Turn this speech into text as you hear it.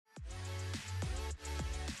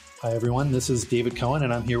Hi, everyone. This is David Cohen,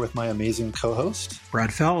 and I'm here with my amazing co-host,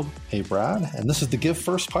 Brad Feld. Hey, Brad. And this is the Give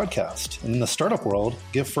First podcast. In the startup world,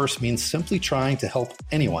 Give First means simply trying to help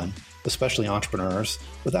anyone, especially entrepreneurs,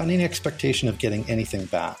 without any expectation of getting anything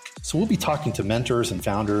back. So we'll be talking to mentors and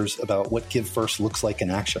founders about what Give First looks like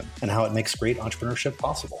in action and how it makes great entrepreneurship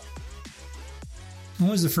possible.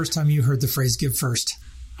 When was the first time you heard the phrase give first?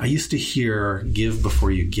 I used to hear give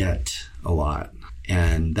before you get a lot,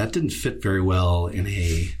 and that didn't fit very well in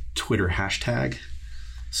a Twitter hashtag.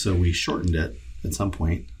 So we shortened it at some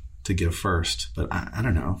point to give first, but I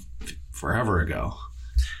don't know, forever ago.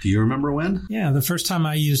 Do you remember when? Yeah, the first time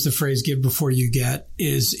I used the phrase give before you get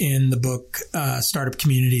is in the book Startup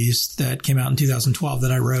Communities that came out in 2012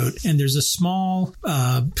 that I wrote. And there's a small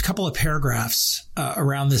couple of paragraphs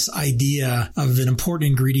around this idea of an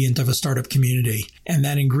important ingredient of a startup community. And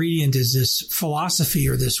that ingredient is this philosophy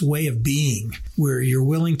or this way of being where you're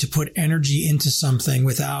willing to put energy into something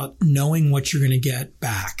without knowing what you're going to get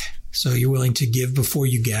back. So you're willing to give before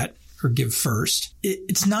you get, or give first.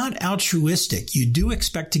 It's not altruistic. You do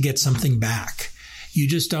expect to get something back. You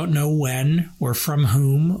just don't know when or from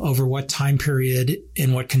whom, over what time period,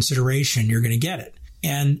 in what consideration you're going to get it.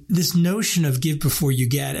 And this notion of give before you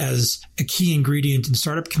get as a key ingredient in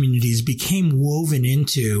startup communities became woven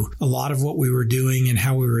into a lot of what we were doing and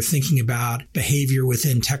how we were thinking about behavior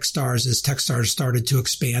within Techstars as Techstars started to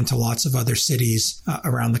expand to lots of other cities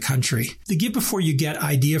around the country. The give before you get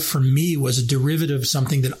idea for me was a derivative of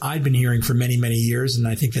something that I'd been hearing for many, many years. And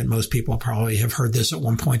I think that most people probably have heard this at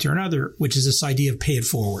one point or another, which is this idea of pay it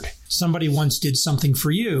forward. Somebody once did something for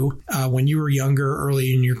you when you were younger,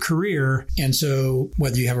 early in your career. And so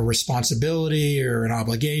whether you have a responsibility or an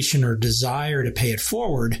obligation or desire to pay it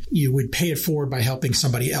forward, you would pay it forward by helping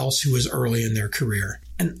somebody else who was early in their career.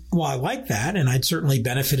 And while I like that, and I'd certainly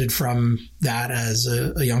benefited from that as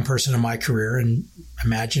a young person in my career and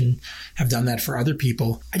imagine have done that for other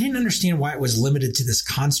people, I didn't understand why it was limited to this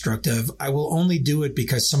construct of I will only do it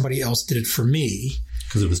because somebody else did it for me.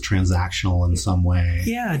 Because it was transactional in some way.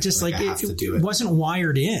 Yeah, just like it wasn't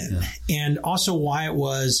wired in. Yeah. And also why it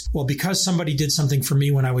was, well, because somebody did something for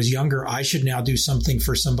me when I was younger, I should now do something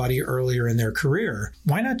for somebody earlier in their career.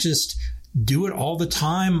 Why not just do it all the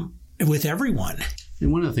time with everyone?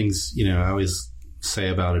 And one of the things, I always say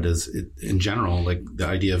about it is, in general, like the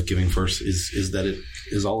idea of giving first is that it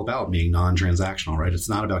is all about being non-transactional, right? It's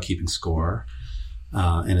not about keeping score.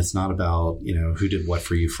 And it's not about, who did what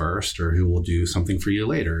for you first or who will do something for you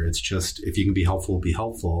later. It's just, if you can be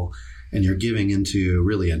helpful. And you're giving into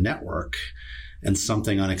really a network, and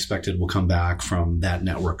something unexpected will come back from that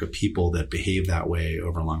network of people that behave that way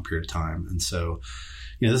over a long period of time. And so,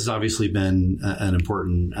 this has obviously been an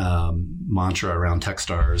important mantra around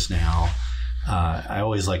Techstars now. I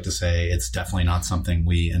always like to say it's definitely not something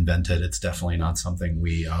we invented. It's definitely not something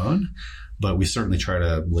we own, but we certainly try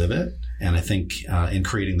to live it. And I think in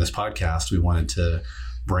creating this podcast, we wanted to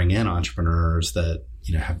bring in entrepreneurs that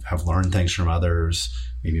have learned things from others,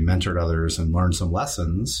 maybe mentored others, and learned some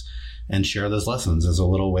lessons, and share those lessons as a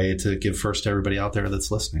little way to give first to everybody out there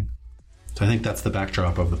that's listening. So I think that's the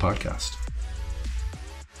backdrop of the podcast.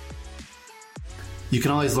 You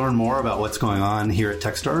can always learn more about what's going on here at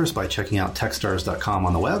Techstars by checking out techstars.com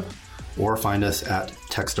on the web, or find us at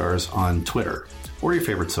Techstars on Twitter or your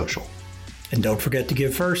favorite social. And don't forget to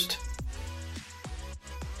give first.